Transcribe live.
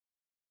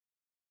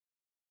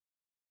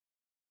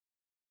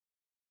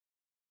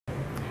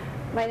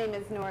My name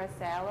is Nora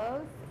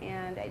Sallows,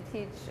 and I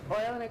teach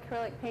oil and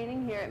acrylic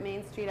painting here at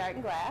Main Street Art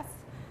and Glass.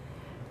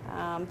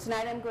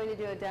 Tonight I'm going to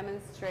do a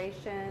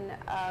demonstration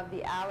of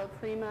the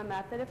Alla-Prima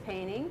method of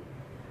painting.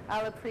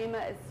 Alla-Prima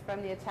is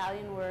from the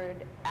Italian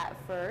word at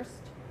first,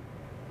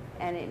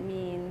 and it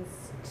means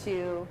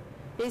to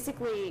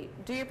basically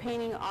do your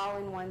painting all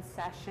in one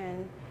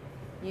session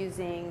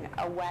using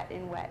a wet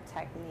in wet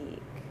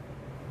technique.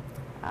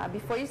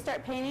 Before you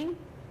start painting,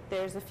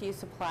 there's a few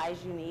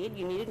supplies you need.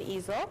 You need an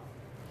easel.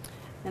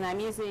 And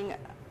I'm using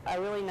a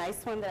really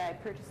nice one that I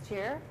purchased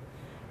here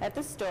at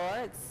the store.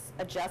 It's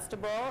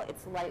adjustable,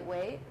 it's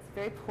lightweight, it's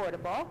very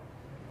portable.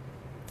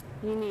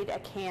 You need a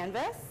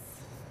canvas.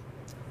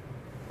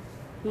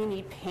 You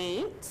need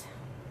paint.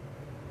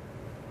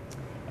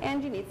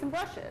 And you need some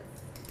brushes.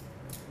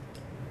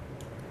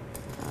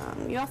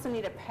 You also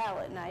need a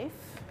palette knife,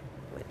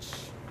 which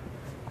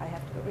I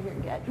have to go over here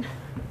and get.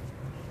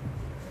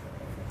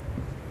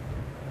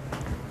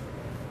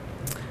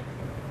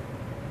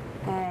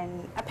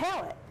 And a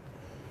palette.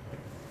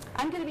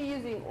 I'm going to be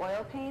using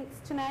oil paints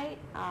tonight,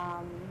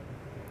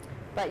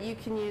 but you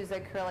can use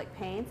acrylic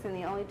paints, and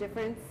the only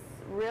difference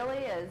really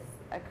is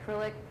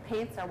acrylic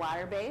paints are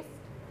water-based,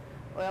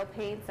 oil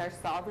paints are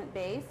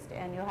solvent-based,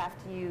 and you'll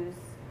have to use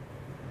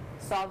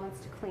solvents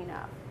to clean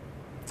up.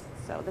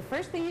 So the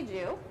first thing you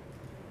do,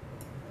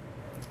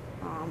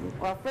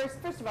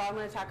 first of all, I'm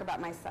going to talk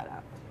about my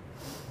setup.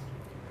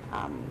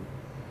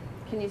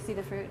 Can you see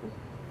the fruit?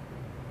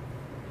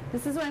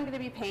 This is what I'm going to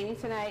be painting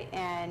tonight,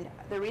 and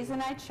the reason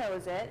I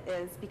chose it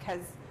is because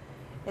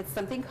it's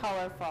something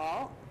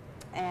colorful,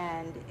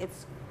 and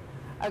it's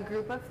a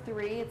group of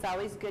 3. It's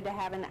always good to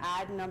have an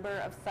odd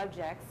number of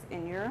subjects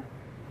in your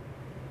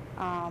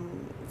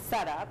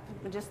setup.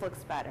 It just looks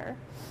better.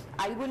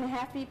 I wouldn't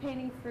have to be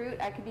painting fruit.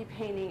 I could be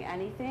painting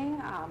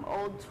anything,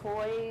 old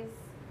toys,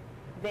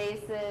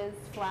 vases,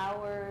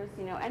 flowers,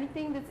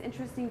 anything that's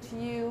interesting to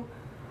you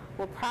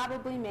will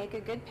probably make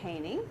a good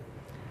painting.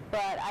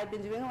 But I've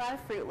been doing a lot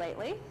of fruit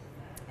lately,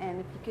 and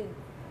if you could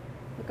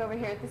look over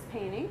here at this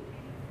painting,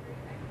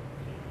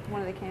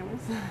 one of the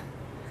cameras.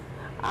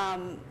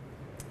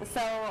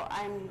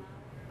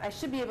 I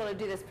should be able to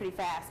do this pretty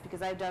fast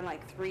because I've done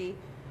like 3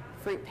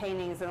 fruit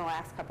paintings in the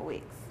last couple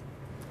weeks.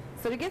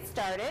 So to get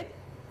started,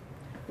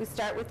 we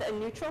start with a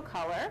neutral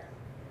color,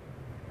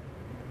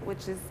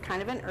 which is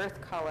kind of an earth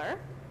color.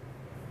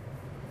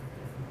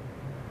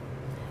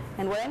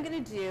 And what I'm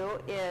going to do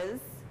is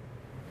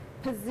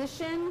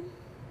position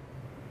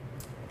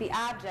the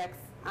objects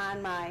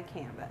on my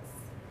canvas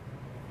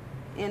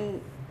in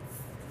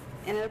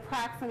an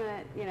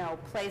approximate,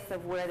 place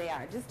of where they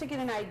are, just to get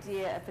an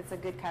idea if it's a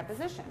good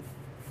composition.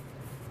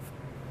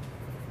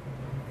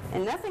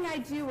 And nothing I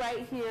do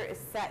right here is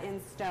set in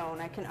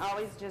stone. I can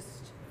always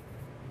just,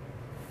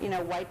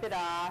 wipe it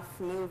off,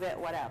 move it,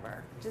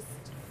 whatever, just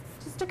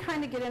to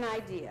kind of get an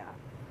idea.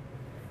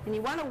 And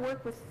you want to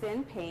work with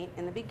thin paint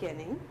in the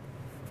beginning.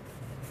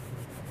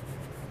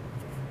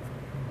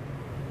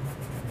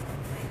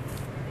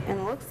 And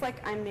it looks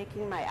like I'm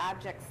making my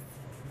objects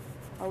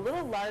a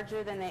little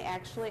larger than they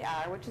actually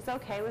are, which is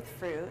okay with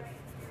fruit.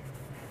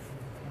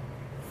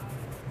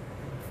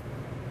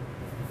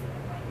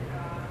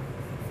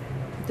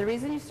 The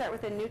reason you start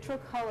with a neutral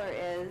color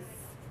is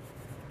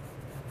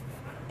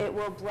it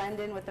will blend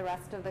in with the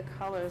rest of the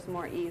colors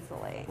more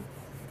easily.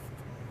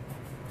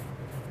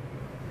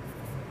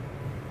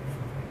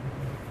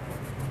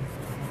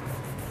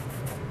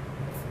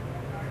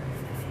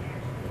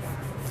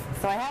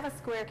 So I have a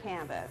square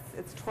canvas.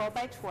 It's 12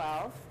 by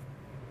 12,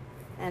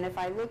 and if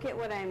I look at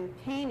what I'm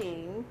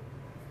painting,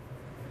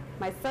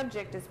 my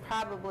subject is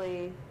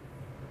probably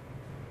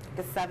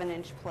a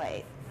 7-inch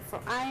plate.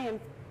 So I am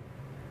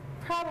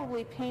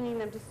probably painting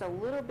them just a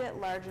little bit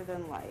larger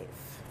than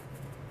life.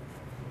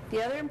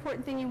 The other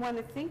important thing you want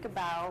to think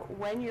about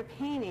when you're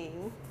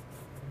painting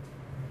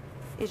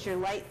is your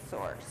light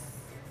source.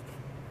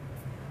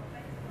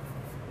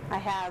 I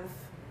have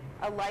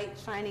a light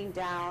shining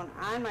down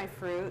on my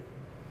fruit,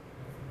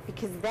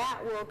 because that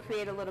will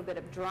create a little bit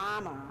of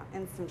drama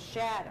and some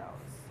shadows.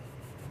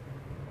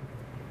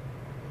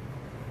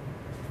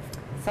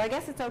 So I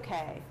guess it's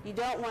okay. You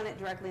don't want it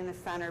directly in the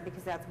center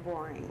because that's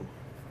boring.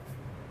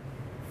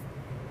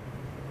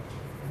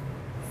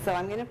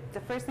 So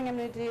the first thing I'm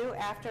going to do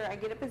after I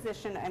get it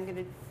positioned, I'm going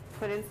to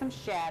put in some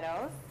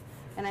shadows,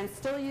 and I'm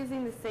still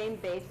using the same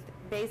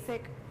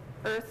basic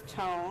earth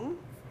tone.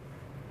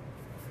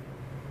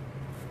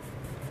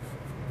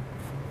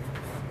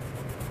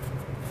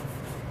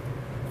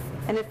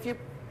 And if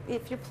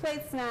your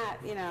plate's not,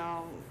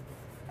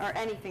 or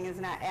anything is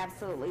not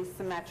absolutely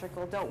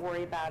symmetrical, don't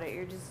worry about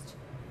it.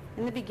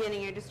 In the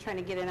beginning, you're just trying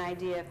to get an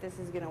idea if this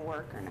is going to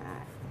work or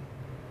not.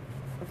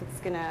 If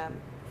it's going to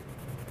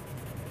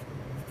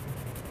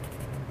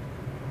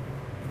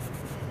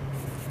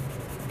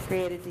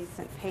create a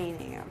decent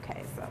painting.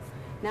 Okay, so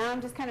now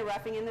I'm just kind of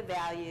roughing in the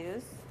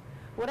values.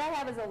 What I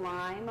have is a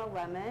lime, a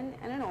lemon,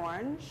 and an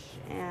orange,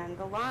 and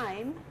the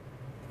lime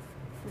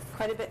is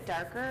quite a bit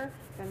darker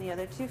than the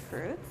other 2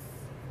 fruits.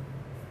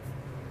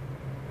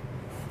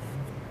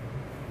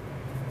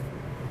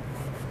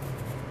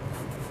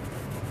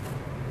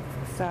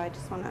 So I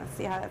just want to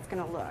see how that's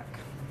going to look.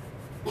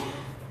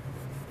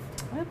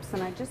 Oops,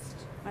 and I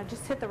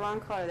just hit the wrong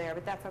color there,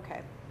 but that's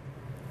okay.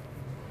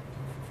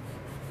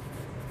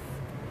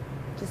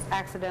 Just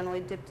accidentally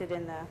dipped it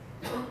in the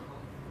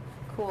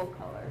cool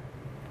color.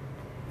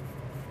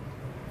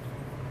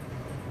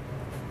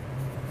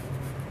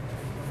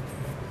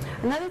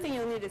 Another thing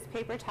you'll need is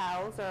paper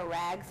towels or a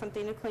rag,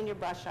 something to clean your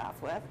brush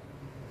off with.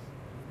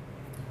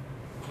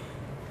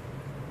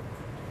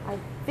 I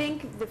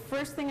think the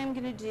first thing I'm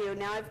going to do,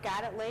 now I've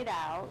got it laid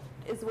out,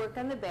 is work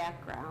on the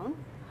background.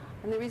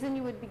 And the reason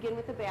you would begin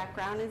with the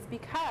background is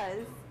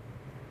because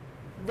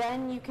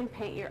then you can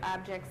paint your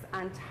objects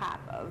on top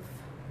of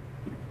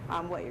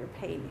what you're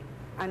painting,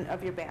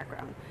 of your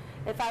background.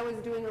 If I was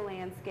doing a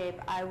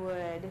landscape, I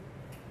would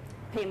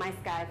paint my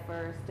sky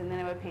first, and then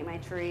I would paint my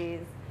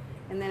trees,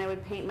 and then I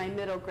would paint my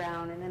middle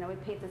ground, and then I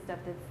would paint the stuff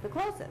that's the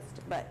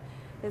closest. But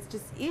it's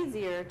just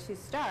easier to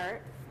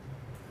start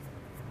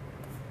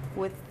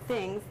with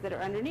things that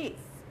are underneath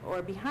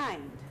or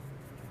behind.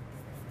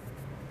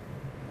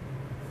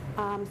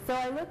 So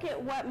I look at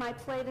what my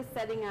plate is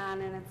setting on,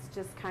 and it's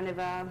just kind of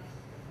a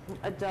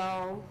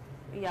dull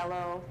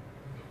yellow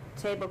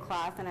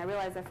tablecloth, and I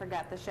realize I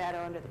forgot the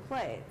shadow under the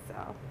plate,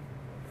 so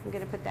I'm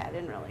going to put that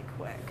in really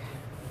quick.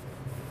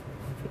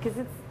 Because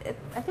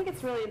I think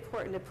it's really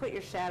important to put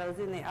your shadows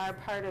in. They are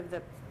part of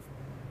the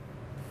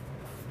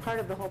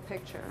whole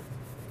picture.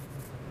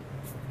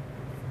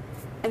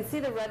 And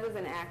see, the red was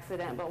an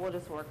accident, but we'll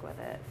just work with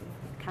it.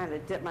 Kind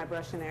of dip my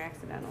brush in there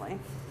accidentally.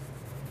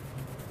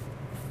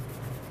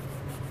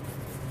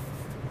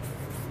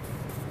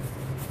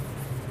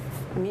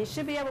 I mean, you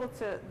should be able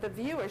to, the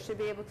viewer should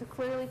be able to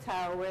clearly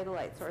tell where the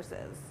light source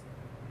is.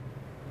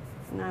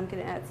 Now I'm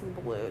going to add some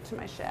blue to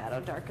my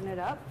shadow, darken it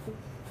up.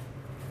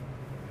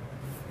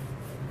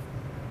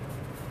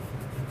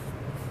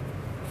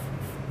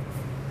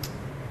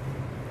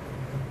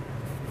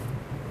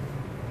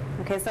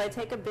 Okay, so I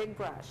take a big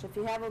brush. If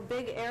you have a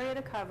big area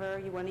to cover,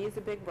 you want to use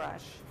a big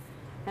brush.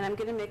 And I'm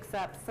going to mix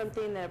up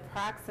something that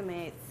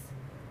approximates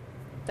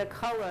the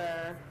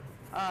color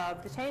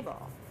of the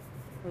table,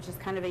 which is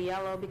kind of a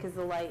yellow because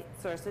the light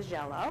source is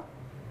yellow.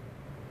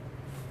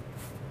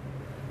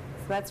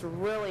 So that's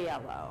really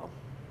yellow.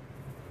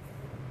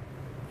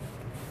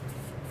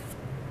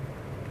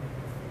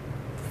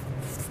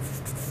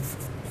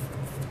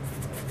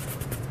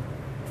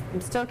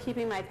 I'm still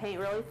keeping my paint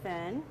really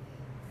thin.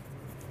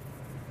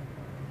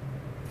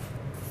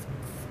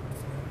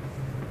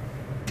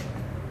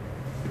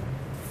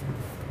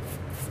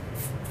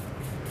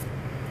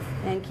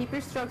 And keep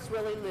your strokes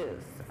really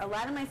loose. A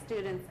lot of my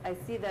students, I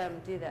see them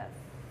do this.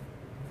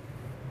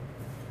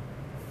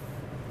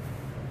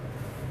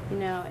 You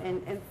know,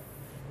 and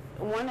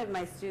one of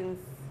my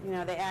students, you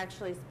know, they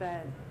actually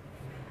spent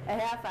a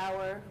half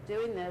hour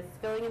doing this,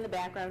 filling in the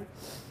background,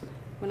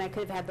 when I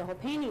could have had the whole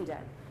painting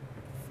done.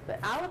 But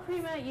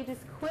Alla-Prima, you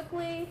just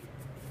quickly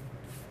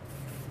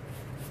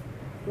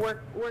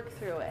work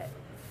through it.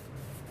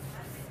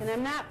 And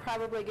I'm not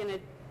probably going to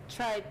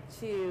try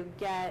to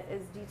get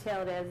as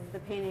detailed as the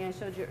painting I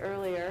showed you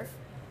earlier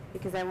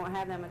because I won't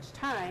have that much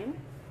time.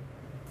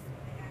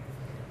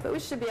 But we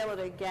should be able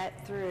to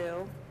get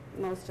through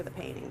most of the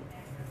painting.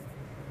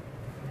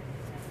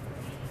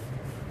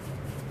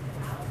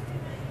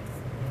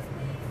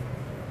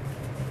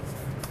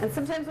 And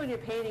sometimes when you're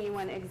painting, you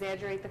want to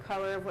exaggerate the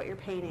color of what you're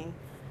painting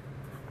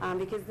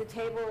because the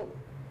table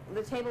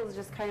is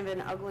just kind of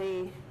an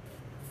ugly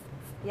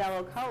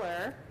yellow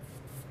color.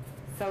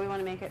 So we want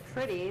to make it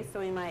pretty, so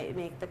we might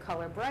make the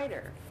color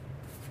brighter.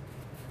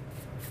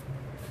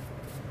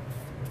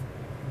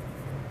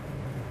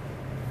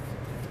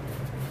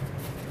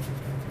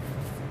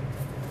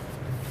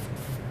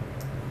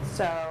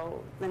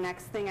 So the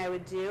next thing I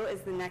would do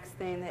is the next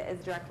thing that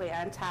is directly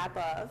on top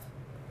of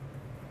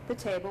the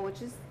table,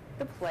 which is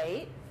the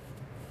plate.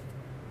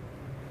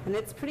 And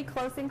it's pretty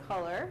close in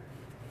color.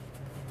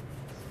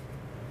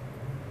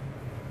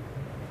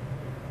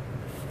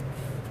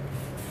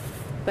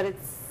 But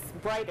it's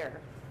brighter.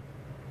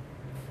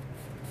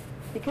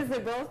 Because they're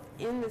both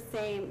in the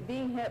same,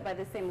 being hit by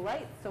the same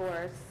light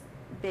source,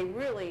 they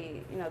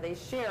really, you know, they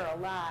share a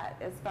lot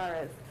as far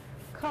as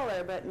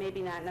color, but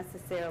maybe not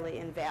necessarily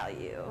in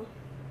value.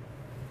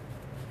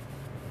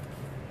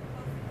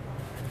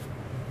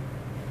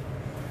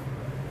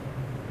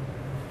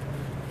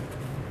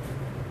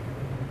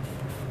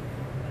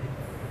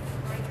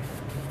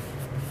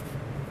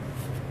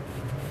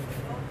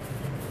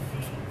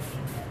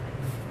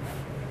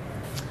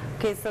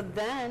 Okay, so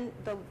then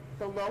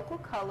the local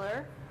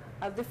color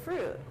of the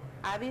fruit.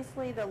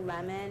 Obviously the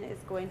lemon is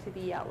going to be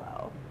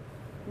yellow.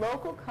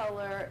 Local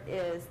color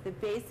is the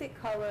basic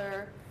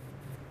color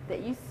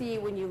that you see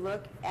when you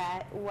look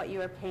at what you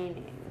are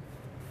painting.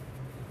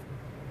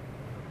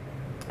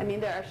 I mean,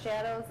 there are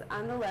shadows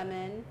on the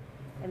lemon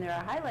and there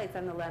are highlights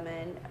on the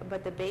lemon,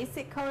 but the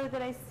basic color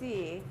that I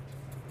see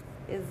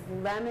is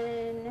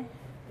lemon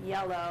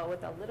yellow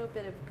with a little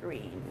bit of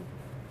green.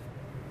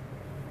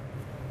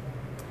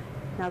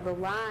 Now the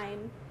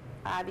lime,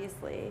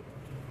 obviously,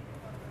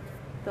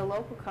 the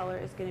local color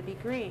is going to be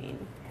green,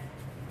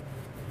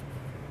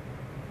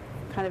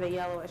 kind of a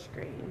yellowish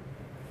green.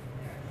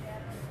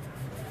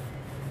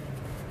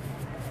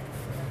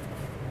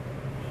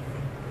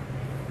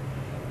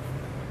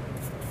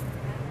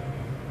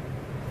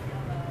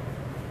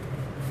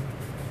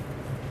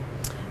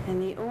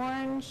 And the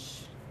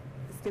orange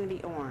is going to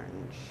be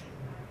orange.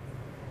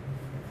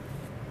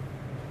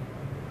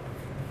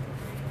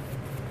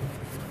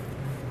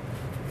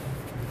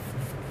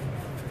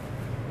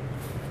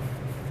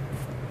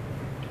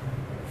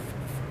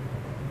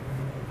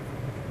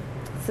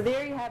 So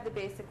there you have the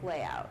basic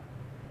layout.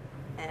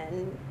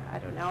 And I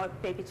don't know, it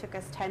maybe took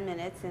us 10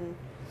 minutes, and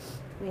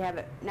we have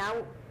it. Now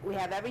we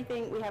have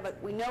everything.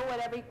 We know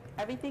what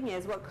everything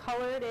is, what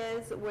color it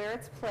is, where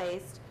it's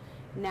placed.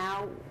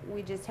 Now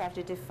we just have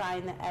to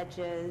define the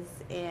edges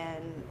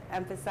and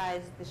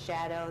emphasize the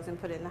shadows and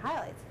put in the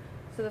highlights.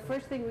 So the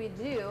first thing we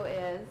do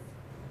is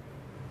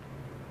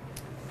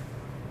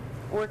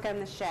work on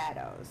the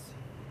shadows.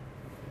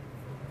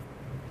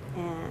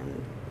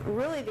 And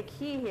really the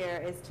key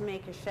here is to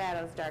make your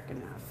shadows dark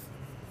enough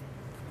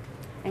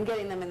and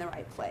getting them in the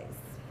right place.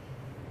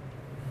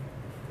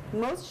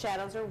 Most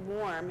shadows are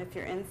warm if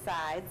you're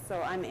inside,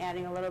 so I'm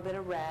adding a little bit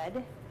of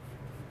red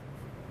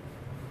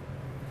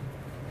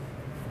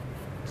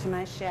to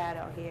my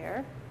shadow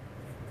here.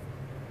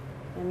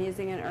 I'm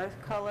using an earth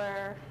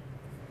color,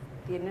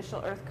 the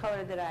initial earth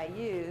color that I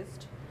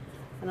used,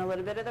 and a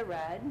little bit of the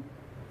red.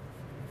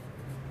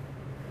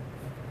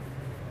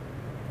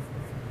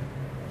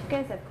 If you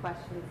guys have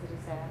questions,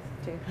 just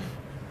ask too.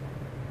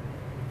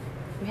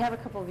 We have a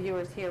couple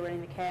viewers here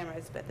running the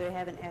cameras, but they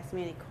haven't asked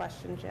me any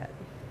questions yet.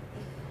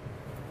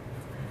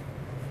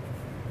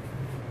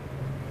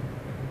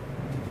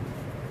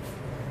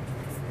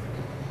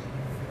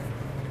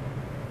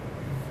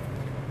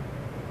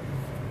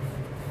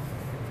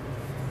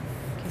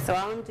 So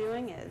all I'm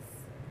doing is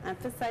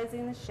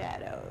emphasizing the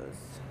shadows.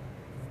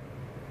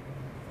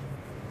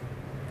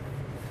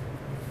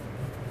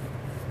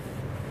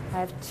 I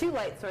have two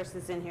light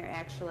sources in here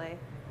actually.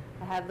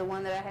 I have the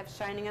one that I have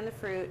shining on the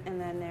fruit,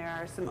 and then there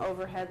are some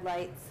overhead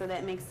lights, so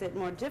that makes it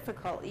more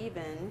difficult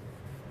even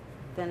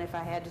than if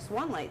I had just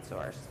one light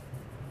source.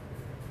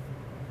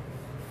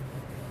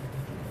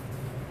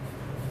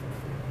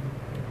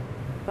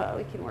 But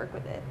we can work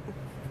with it.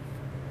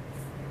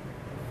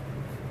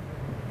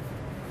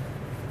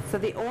 So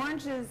the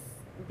orange is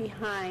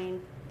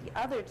behind the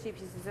other two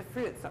pieces of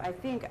fruit, so I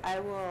think I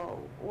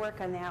will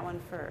work on that one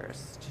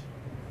first.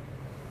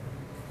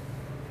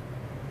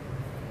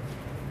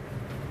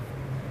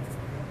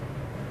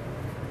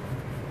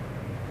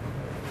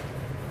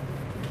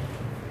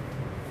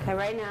 Okay,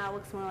 right now it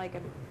looks more like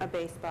a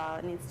baseball.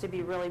 It needs to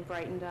be really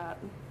brightened up.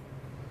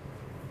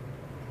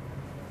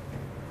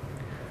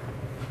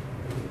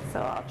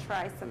 So I'll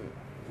try some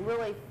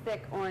really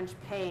thick orange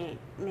paint,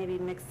 maybe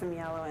mix some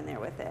yellow in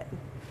there with it.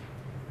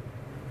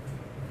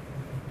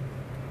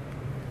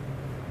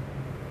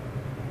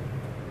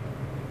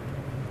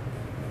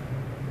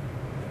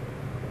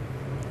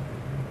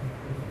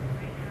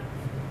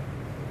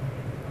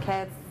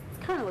 Okay,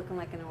 it's kind of looking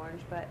like an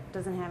orange, but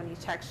doesn't have any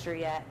texture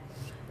yet.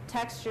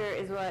 Texture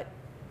is what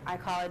I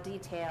call a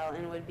detail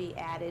and would be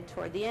added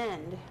toward the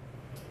end.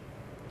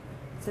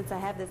 Since I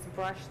have this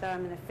brush though,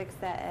 I'm going to fix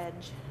that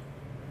edge.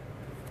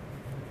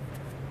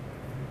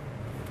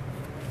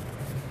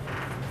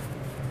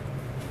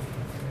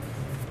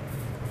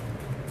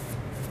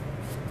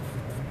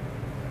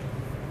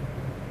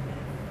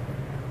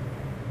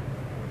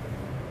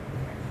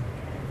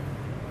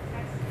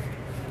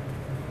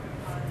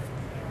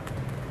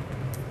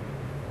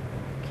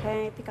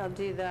 Okay, I think I'll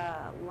do the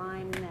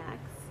lime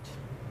next.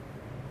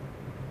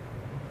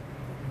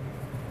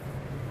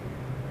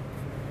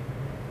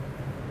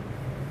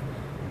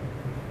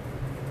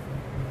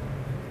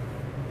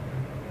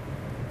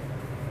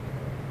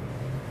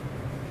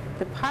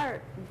 The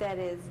part that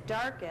is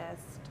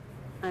darkest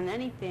on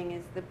anything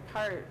is the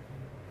part,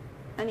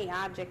 any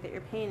object that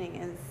you're painting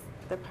is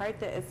the part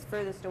that is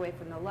furthest away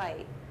from the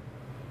light.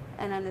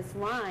 And on this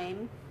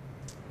lime,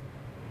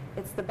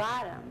 it's the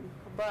bottom.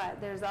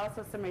 But there's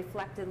also some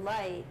reflected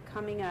light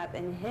coming up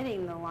and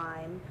hitting the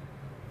lime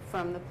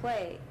from the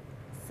plate.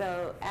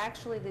 So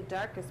actually the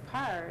darkest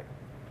part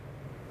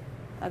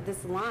of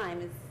this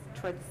lime is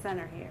toward the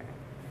center here.